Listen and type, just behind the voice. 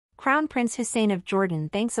Crown Prince Hussein of Jordan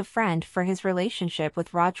thanks a friend for his relationship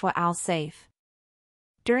with Rajwa Al Saif.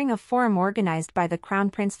 During a forum organized by the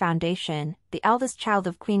Crown Prince Foundation, the eldest child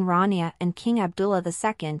of Queen Rania and King Abdullah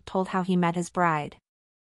II told how he met his bride.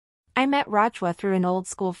 "I met Rajwa through an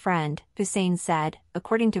old-school friend," Hussein said,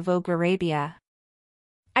 according to Vogue Arabia.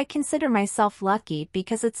 "I consider myself lucky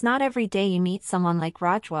because it's not every day you meet someone like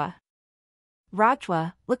Rajwa."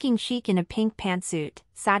 Rajwa, looking chic in a pink pantsuit,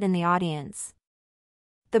 sat in the audience.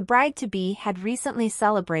 The bride-to-be had recently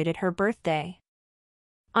celebrated her birthday.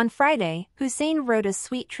 On Friday, Hussein wrote a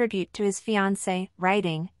sweet tribute to his fiancée,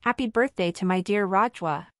 writing, "Happy birthday to my dear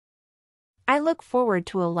Rajwa. I look forward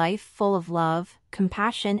to a life full of love,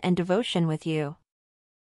 compassion and devotion with you."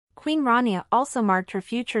 Queen Rania also marked her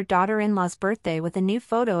future daughter-in-law's birthday with a new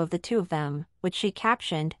photo of the two of them, which she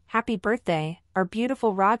captioned, "Happy birthday, our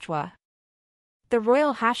beautiful Rajwa." The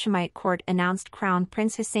royal Hashemite court announced Crown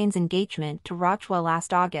Prince Hussein's engagement to Rajwa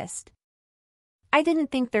last August. "I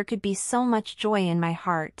didn't think there could be so much joy in my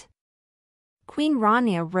heart," Queen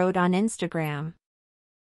Rania wrote on Instagram.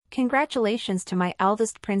 "Congratulations to my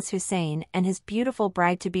eldest Prince Hussein and his beautiful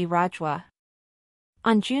bride-to-be Rajwa.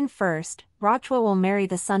 On June 1st, Rajwa will marry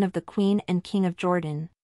the son of the Queen and King of Jordan."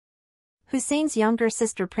 Hussein's younger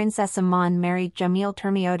sister Princess Iman married Jamil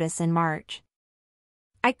Termiotis in March.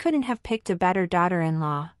 "I couldn't have picked a better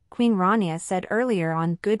daughter-in-law," Queen Rania said earlier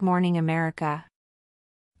on Good Morning America.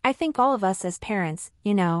 "I think all of us as parents,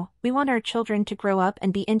 we want our children to grow up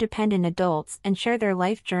and be independent adults and share their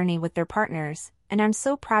life journey with their partners, and I'm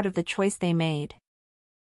so proud of the choice they made."